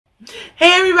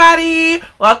Hey everybody!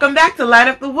 Welcome back to Light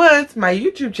Up the Woods, my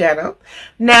YouTube channel.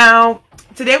 Now,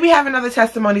 today we have another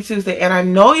Testimony Tuesday, and I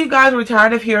know you guys were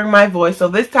tired of hearing my voice, so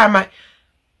this time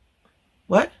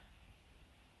What?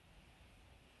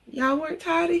 Y'all weren't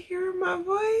tired of hearing my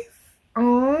voice?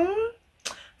 Aww.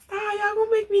 Stop, y'all gonna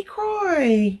make me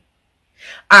cry.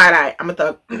 Alright, I'm a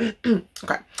thug.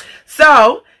 Okay.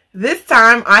 So, this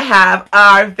time I have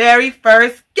our very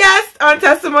first guest on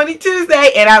Testimony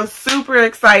Tuesday, and I'm super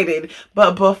excited.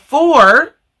 But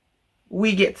before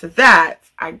we get to that,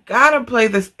 I gotta play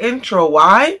this intro.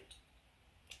 Why?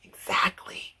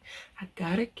 Exactly. I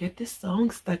gotta get this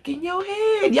song stuck in your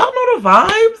head. Y'all know the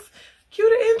vibes. Cue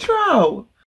the intro.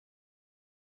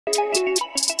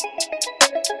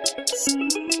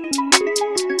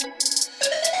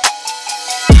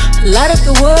 Light up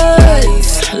the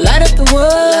woods, light up the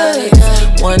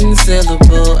woods. One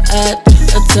syllable at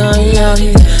a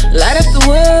time. Light up the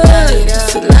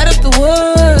woods, light up the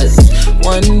woods.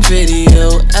 One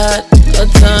video at a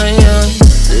time.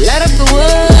 Light up the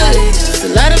woods,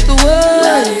 light up the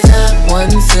woods.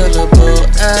 One syllable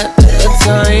at a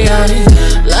time.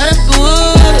 Light up the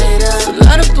woods,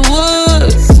 light up the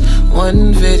woods.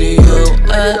 One video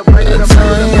at a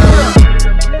time.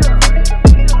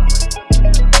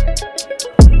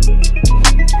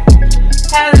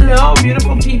 Hello,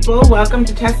 beautiful people. Welcome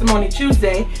to Testimony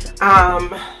Tuesday.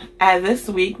 And this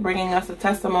week, bringing us a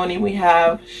testimony, we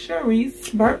have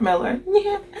Charise Burt Miller.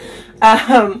 Yeah.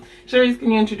 Charise, can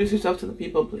you introduce yourself to the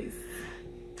people, please?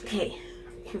 Okay,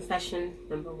 confession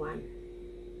number one.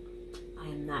 I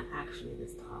am not actually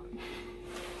this tall.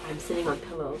 I'm sitting on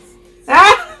pillows.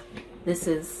 This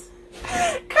is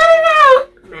Cut it out!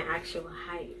 my actual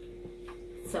height.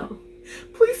 So,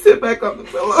 Please sit back on the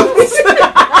pillows.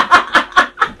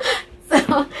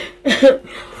 so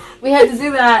we had to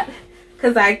do that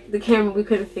because the camera, we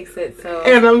couldn't fix it. So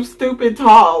And I'm stupid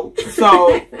tall,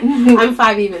 so I'm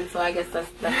 5 even, so I guess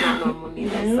that's not normal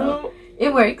neither. So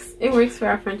it works. It works for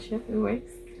our friendship. It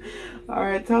works. All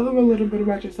right, tell them a little bit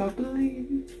about yourself,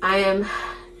 please. I am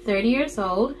 30 years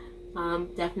old.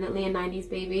 Definitely a 90s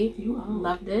baby. You are.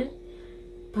 Loved it.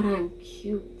 But I'm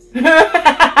cute.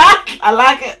 I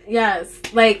like it. Yes,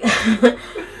 like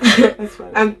That's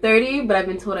funny. I'm 30, but I've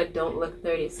been told I don't look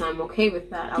 30, so I'm okay with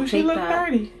that. I'll Do she take look that.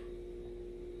 30?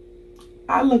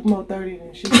 I look more 30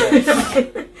 than she does.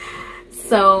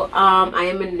 So I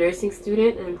am a nursing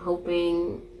student, and I'm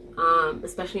hoping,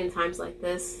 especially in times like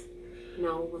this, you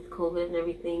know, with COVID and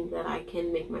everything, that I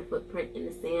can make my footprint in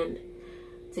the sand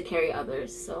to carry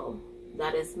others. So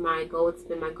that is my goal. It's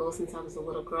been my goal since I was a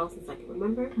little girl, since I can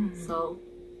remember. Mm-hmm. So,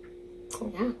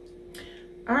 yeah.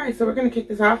 All right, so we're going to kick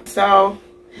this off. So,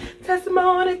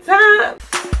 testimony time.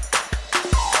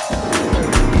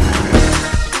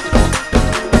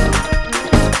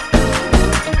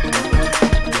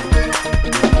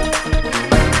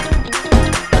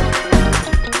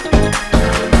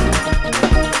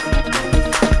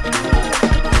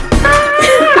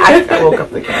 I woke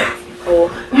up the cat. Oh.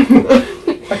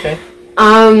 Okay.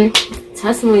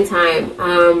 Testimony time.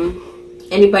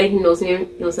 Anybody who knows me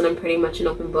knows that I'm pretty much an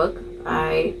open book.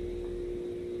 I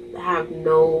have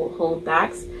no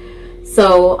holdbacks.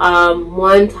 So,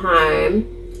 one time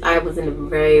I was in a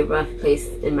very rough place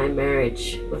in my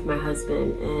marriage with my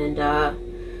husband, and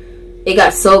it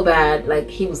got so bad, like,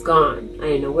 he was gone. I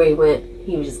didn't know where he went.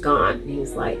 He was just gone. He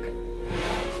was like,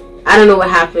 I don't know what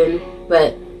happened,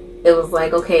 but it was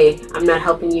like, okay, I'm not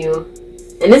helping you.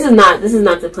 And this is not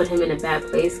to put him in a bad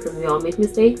place, because we all make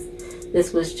mistakes.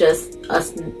 This was just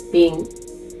us being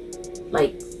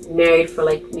like married for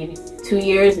like maybe 2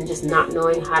 years and just not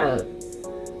knowing how to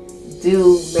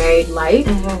do married life.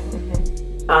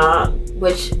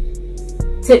 Which,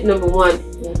 tip number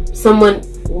one, someone,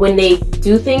 when they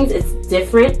do things, it's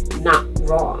different, not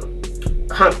wrong.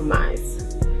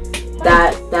 Compromise.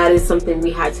 That is something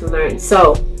we had to learn.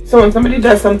 So when somebody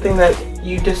does something that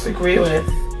you disagree with,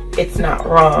 it's not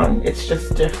wrong, it's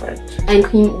just different. And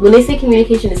when they say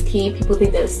communication is key, people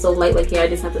think that it's so light, like, yeah, I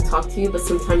just have to talk to you, but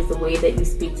sometimes the way that you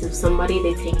speak to somebody,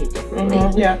 they take it differently.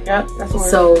 Yeah, that's what.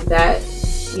 So that,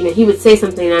 you know, he would say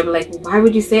something and I'd be like, why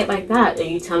would you say it like that? Are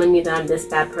you telling me that I'm this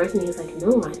bad person? He was like,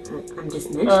 no, I'm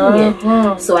just mentioning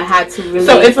it. So I had to really...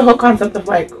 So it's a whole concept of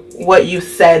like what you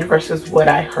said versus what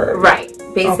I heard. Right.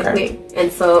 Basically. Okay. And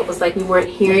so it was like we weren't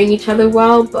hearing each other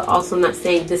well, but also not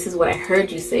saying, this is what I heard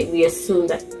you say. We assumed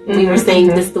that we were saying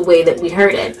this the way that we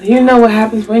heard it. You know what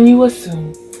happens when you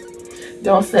assume.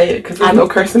 Don't say it, because there's no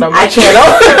cursing on my channel.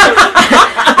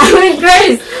 I wouldn't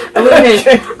curse.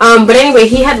 But anyway,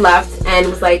 he had left and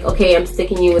was like, okay, I'm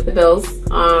sticking you with the bills.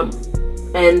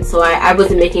 And so I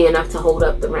wasn't making enough to hold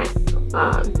up the rent.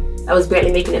 I was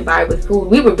barely making it by with food.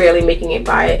 We were barely making it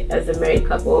by as a married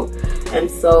couple, and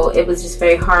so it was just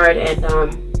very hard. And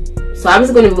so I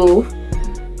was going to move,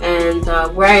 and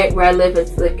where I live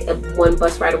is like one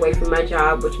bus ride away from my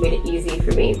job, which made it easy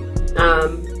for me.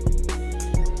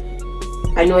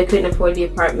 I knew I couldn't afford the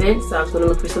apartment, so I was going to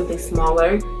look for something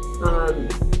smaller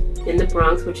in the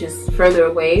Bronx, which is further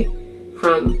away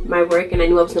from my work, and I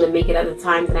knew I was going to make it at the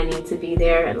time that I needed to be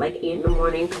there at like 8 in the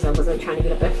morning, because I wasn't trying to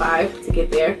get up at 5 to get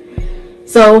there.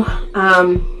 So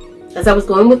as I was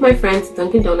going with my friend to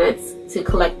Dunkin' Donuts to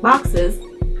collect boxes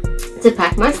to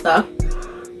pack my stuff,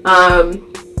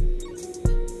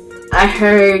 I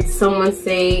heard someone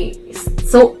say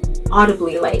so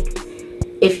audibly, like,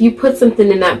 if you put something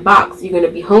in that box, you're going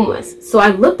to be homeless. So I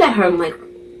looked at her, I'm like,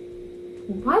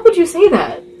 why would you say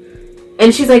that?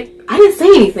 And she's like, I didn't say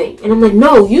anything. And I'm like,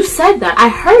 no, you said that. I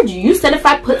heard you. You said if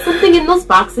I put something in those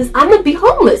boxes, I'm going to be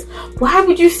homeless. Why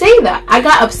would you say that? I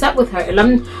got upset with her. And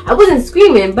I wasn't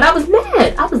screaming, but I was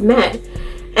mad. I was mad.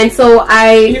 And so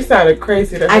You sounded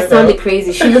crazy to her. I sounded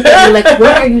crazy. She looked at me like,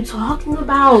 what are you talking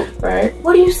about? Right.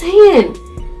 What are you saying?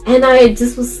 And I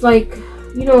just was like,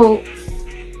 you know,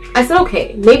 I said,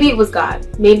 okay, maybe it was God.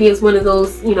 Maybe it's one of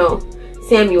those, you know,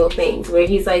 Samuel things where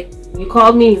he's like, you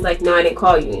called me? He's like, no, I didn't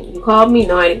call you. You called me?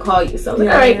 No, I didn't call you. So I was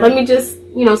like, all right, let me just,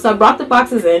 you know, so I brought the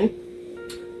boxes in.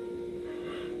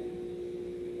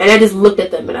 And I just looked at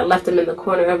them and I left them in the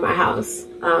corner of my house.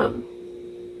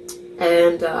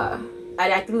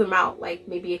 I threw them out, like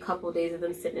maybe a couple of days of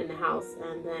them sitting in the house.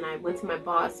 And then I went to my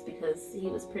boss because he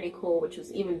was pretty cool, which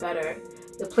was even better.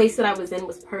 The place that I was in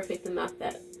was perfect enough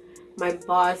that my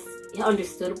boss, he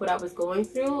understood what I was going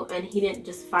through, and he didn't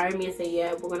just fire me and say,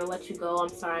 yeah, we're going to let you go. I'm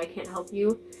sorry, I can't help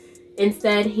you.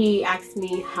 Instead, he asked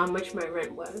me how much my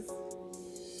rent was.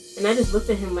 And I just looked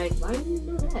at him like, why do you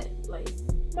know that? Like,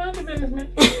 mind your business, man.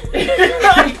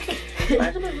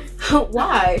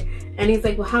 Why? And he's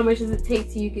like, well, how much does it take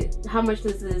to how much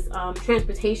does this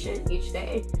transportation each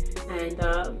day? And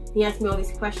he asked me all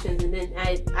these questions, and then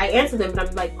I answered them, but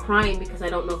I'm like crying because I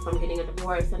don't know if I'm getting a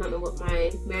divorce. I don't know what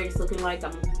my marriage is looking like.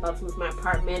 I'm about to lose my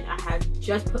apartment. I had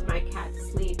just put my cat to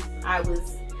sleep.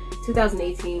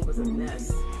 2018 was a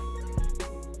mess.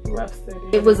 Rough city.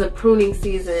 It was a pruning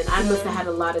season. I must have had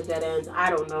a lot of dead ends. I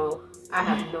don't know. I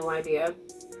have no idea.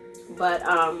 But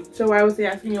so why was he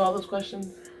asking you all those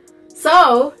questions?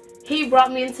 So he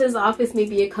brought me into his office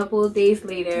maybe a couple of days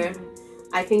later.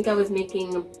 I think I was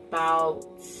making about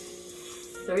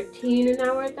 $13 an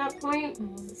hour at that point.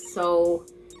 So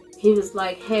he was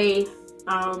like, hey,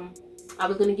 I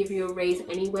was going to give you a raise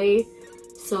anyway.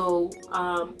 So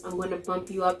I'm going to bump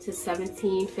you up to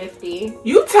 $17.50.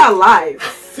 You tell lies.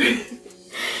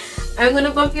 I'm going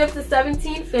to bump you up to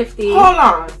 $17.50. Hold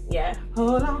on. Yeah.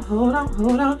 Hold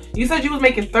on. You said you was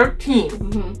making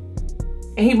 13.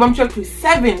 And he bumped you up to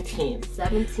 17.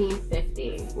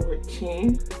 $17.50.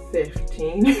 14,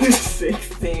 15,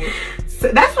 16.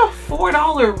 So that's a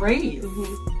 $4 raise.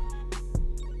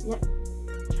 Yep.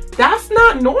 That's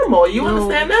not normal. You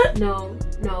understand that? No.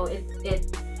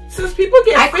 It Since people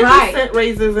get 50-cent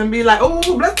raises and be like, oh,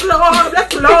 bless the Lord,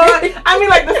 bless the Lord. I mean,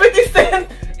 like the 50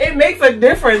 cents, it makes a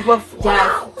difference. But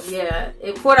yeah.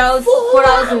 $4.50.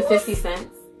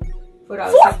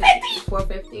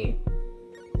 $4.50.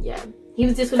 Yeah. He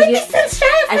was just gonna get 50 cents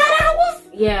shy of $5.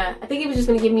 Yeah, I think he was just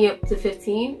gonna give me up to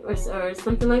 15 or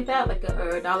something like that, like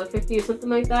or $1.50 or something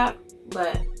like that.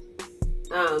 But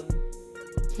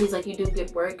he's like, you do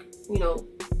good work. You know,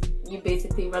 you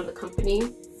basically run the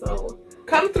company. So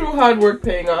come through hard work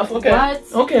paying off. Okay. What?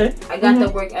 Okay. I got the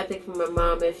work ethic from my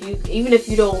mom. Even if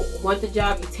you don't want the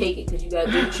job, you take it because you gotta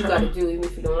do what you gotta do, even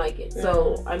if you don't like it. Yeah.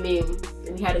 So I mean,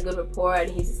 we had a good rapport, and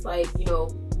he's just like, you know,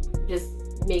 just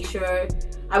make sure.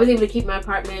 I was able to keep my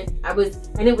apartment.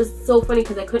 And it was so funny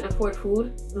because I couldn't afford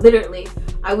food. Literally,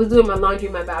 I was doing my laundry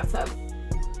in my bathtub.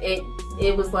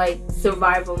 It was like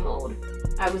survival mode.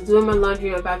 I was doing my laundry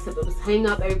in my bathtub. It was hang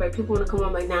up. Everybody, people want to come over.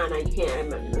 I'm like, nah, you can't.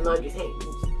 The laundry's hanging.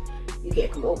 You can't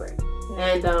come over.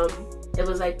 And it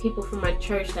was like people from my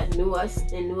church that knew us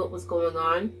and knew what was going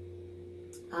on.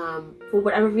 For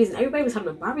whatever reason, everybody was having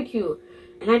a barbecue,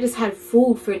 and I just had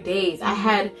food for days.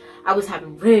 I was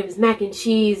having ribs, mac and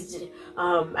cheese.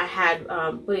 I had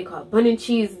what do you call it? Bun and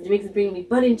cheese. Jamaicans bringing me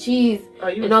bun and cheese. Oh,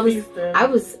 you and all this.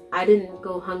 I didn't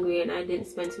go hungry, and I didn't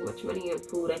spend too much money on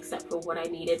food except for what I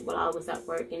needed while I was at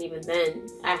work. And even then,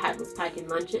 I was packing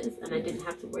lunches, and I didn't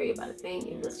have to worry about a thing.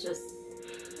 It was just,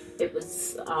 it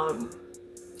was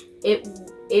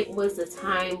a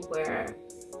time where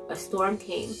a storm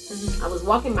came. I was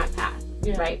walking my path,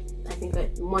 right? I think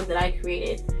that one that I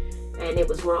created. And it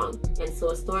was wrong, and so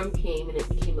a storm came, and it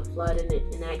became a flood, and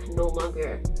I could no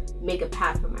longer make a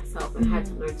path for myself and had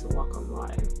to learn to walk on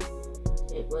water.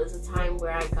 It was a time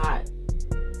where I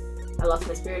lost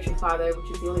my spiritual father,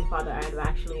 which is the only father I had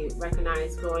actually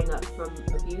recognized growing up from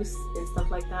abuse and stuff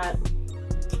like that.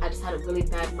 I just had a really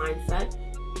bad mindset.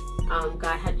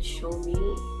 God had to show me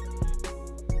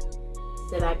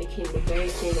that I became the very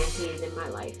thing I hated in my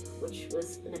life, which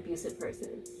was an abusive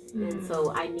person. And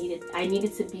so I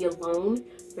needed to be alone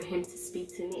for him to speak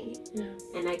to me.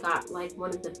 And I got like one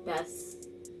of the best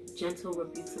gentle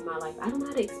rebukes in my life. I don't know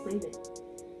how to explain it.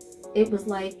 It was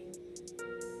like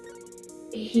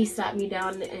he sat me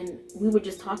down and we were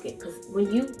just talking, because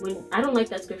when I don't like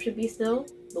that scripture, be still,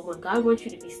 but when God wants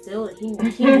you to be still and he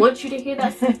wants you to hear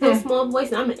that still small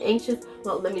voice, and I'm an anxious,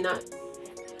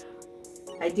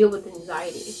 I deal with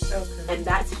anxiety, and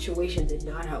that situation did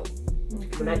not help.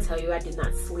 When I tell you I did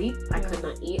not sleep, I could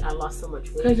not eat, I lost so much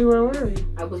weight. Because you were worried.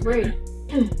 I was worried.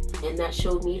 And that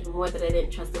showed me even more that I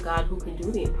didn't trust the God who can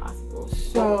do the impossible.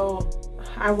 So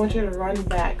I want you to run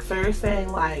back. So you're saying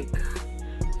like,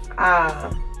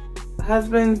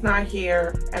 husband's not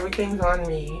here, everything's on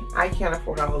me, I can't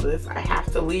afford all of this, I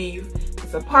have to leave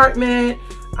this apartment.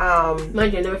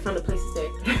 Mind you, I never found a place to stay.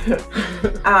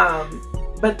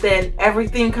 But then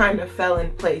everything kind of fell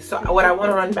in place. So what I want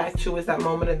to run back to is that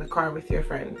moment in the car with your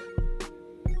friend.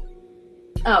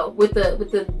 Oh, with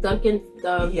the Dunkin'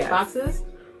 Yes. boxes?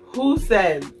 Who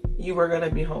said you were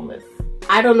gonna be homeless?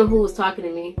 I don't know who was talking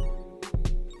to me.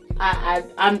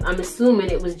 I'm assuming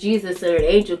it was Jesus or an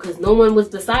angel, because no one was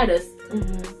beside us.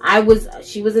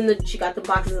 She got the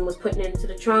boxes and was putting it into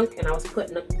the trunk, and I was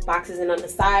putting the boxes in on the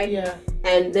side. Yeah.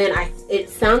 And then it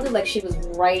sounded like she was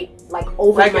right, like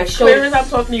over my shoulder. Like as clear as I'm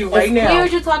talking to you right now. As clear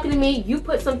as you're talking to me, you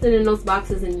put something in those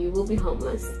boxes and you will be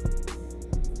homeless.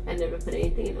 I never put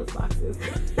anything in those boxes.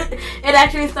 It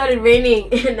actually started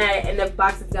raining and the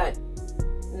boxes got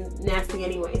nasty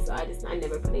anyway, so I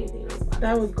never put anything in those boxes.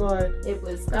 That was good. It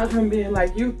was. That was him being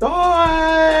like, you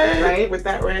thought, right, with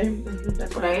that rain.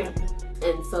 That's what happened.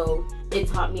 And so it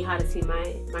taught me how to see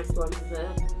my storms as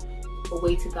a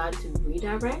way to God to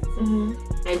redirect,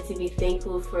 and to be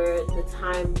thankful for the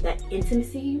time, that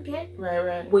intimacy you get,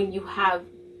 right, when you have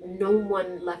no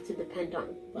one left to depend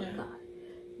on but God.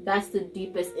 That's the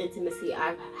deepest intimacy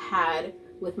I've had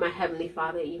with my Heavenly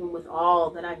Father, even with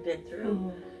all that I've been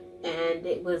through. And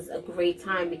it was a great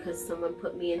time because someone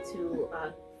put me into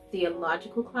a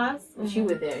theological class. You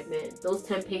were there, man. Those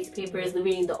 10-page papers,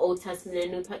 reading the Old Testament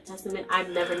and New Testament. I've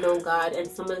never known God, and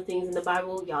some of the things in the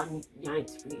Bible, y'all need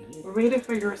to read. Read it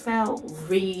for yourself.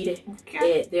 Read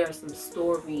it. There are some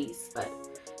stories, but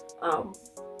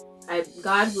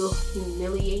God will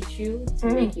humiliate you to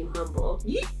make you humble.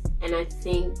 And I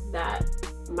think that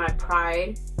my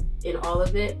pride in all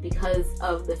of it, because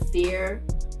of the fear,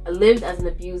 I lived as an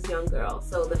abused young girl,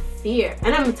 so the fear,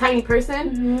 and I'm a tiny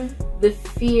person, the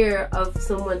fear of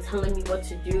someone telling me what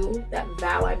to do, that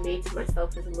vow I made to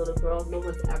myself as a little girl, no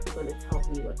one's ever going to tell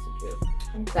me what to do.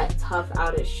 That tough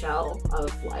outer shell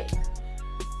of life.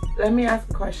 Let me ask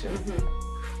a question.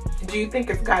 Do you think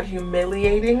it's God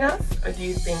humiliating us, or do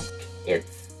you think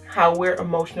it's how we're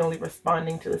emotionally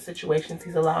responding to the situations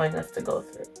he's allowing us to go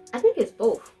through? I think it's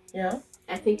both. Yeah?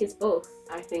 I think it's both.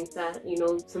 I think that,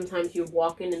 sometimes you're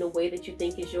walking in a way that you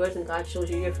think is yours, and God shows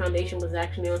you your foundation was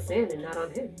actually on sand and not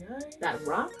on him. Right. That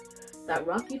rock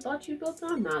you thought you built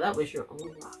on, nah, that was your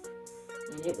own rock.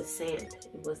 And it was sand.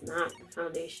 It was not the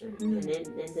foundation. And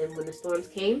then when the storms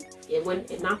came,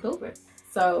 it knocked over.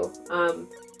 So,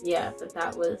 yeah, but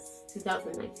that was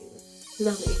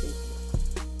 2018.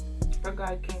 But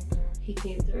God came through. He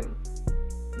came through.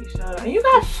 He showed up. And you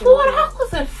got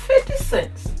 $4.50.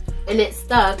 And it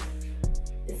stuck.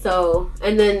 So,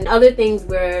 and then other things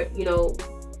where,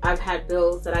 I've had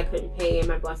bills that I couldn't pay, and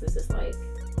my boss is just like,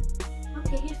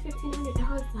 okay, here's $1,500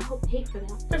 to help pay for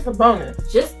that. It's a bonus.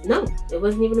 No, it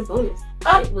wasn't even a bonus.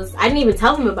 I didn't even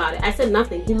tell him about it. I said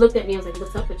nothing. He looked at me and was like,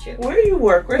 what's up with you? Where do you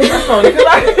work? Where's my phone? Because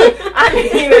I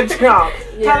need a job.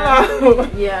 Yeah. Hello.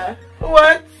 Yeah.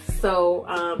 What? So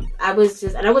I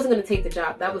wasn't going to take the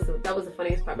job. That was the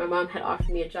funniest part. My mom had offered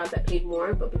me a job that paid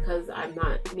more, but because I'm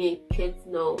not, me and kids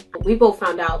know, we both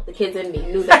found out, the kids in me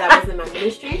knew that wasn't my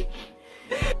ministry.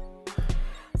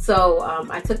 So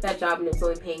I took that job, and it was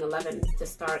only paying $11 to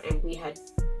start, and we had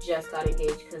just got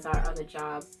engaged because our other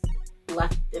job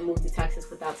left and moved to Texas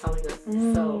without telling us.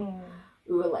 So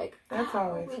we were like, that's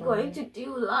always we're going to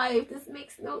do life. This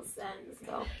makes no sense.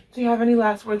 So, do you have any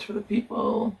last words for the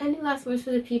people? Any last words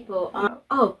for the people?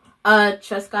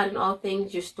 Trust God in all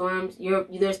things. Your storms,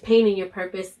 there's pain in your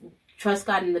purpose. trust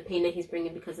God in the pain that he's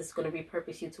bringing, because it's going to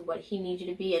repurpose you to what he needs you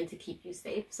to be and to keep you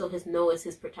safe. So his no is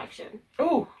his protection.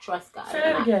 Oh, trust God. Say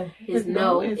that again. His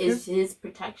no is his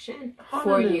protection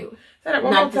for you. Say that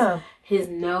one more time. His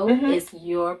no is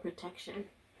your protection.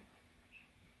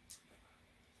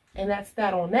 And that's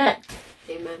that on that.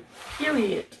 Amen.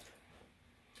 Period.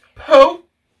 Po.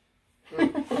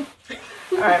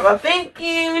 All right. Well, thank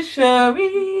you,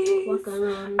 Charise.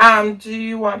 Welcome. Do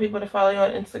you want people to follow you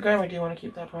on Instagram, or do you want to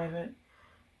keep that private?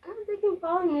 They can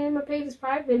follow me. My page is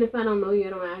private. And if I don't know you, I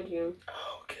don't add you.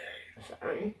 Okay.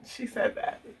 Sorry. She said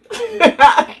that.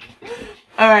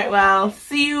 All right. Well,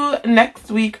 see you next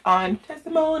week on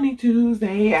Testimony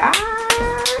Tuesday.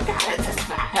 Gotta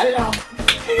testify. Hello.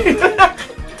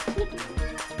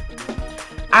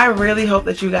 I really hope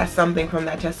that you got something from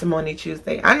that Testimony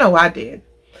Tuesday. I know I did.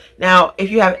 Now, if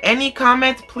you have any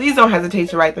comments, please don't hesitate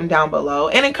to write them down below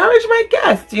and encourage my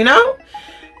guests, you know?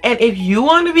 And if you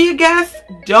want to be a guest,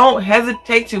 don't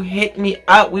hesitate to hit me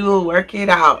up. We will work it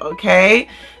out, okay?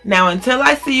 Now, until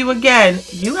I see you again,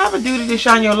 you have a duty to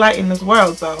shine your light in this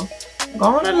world, so go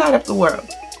on and light up the world.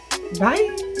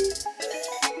 Bye.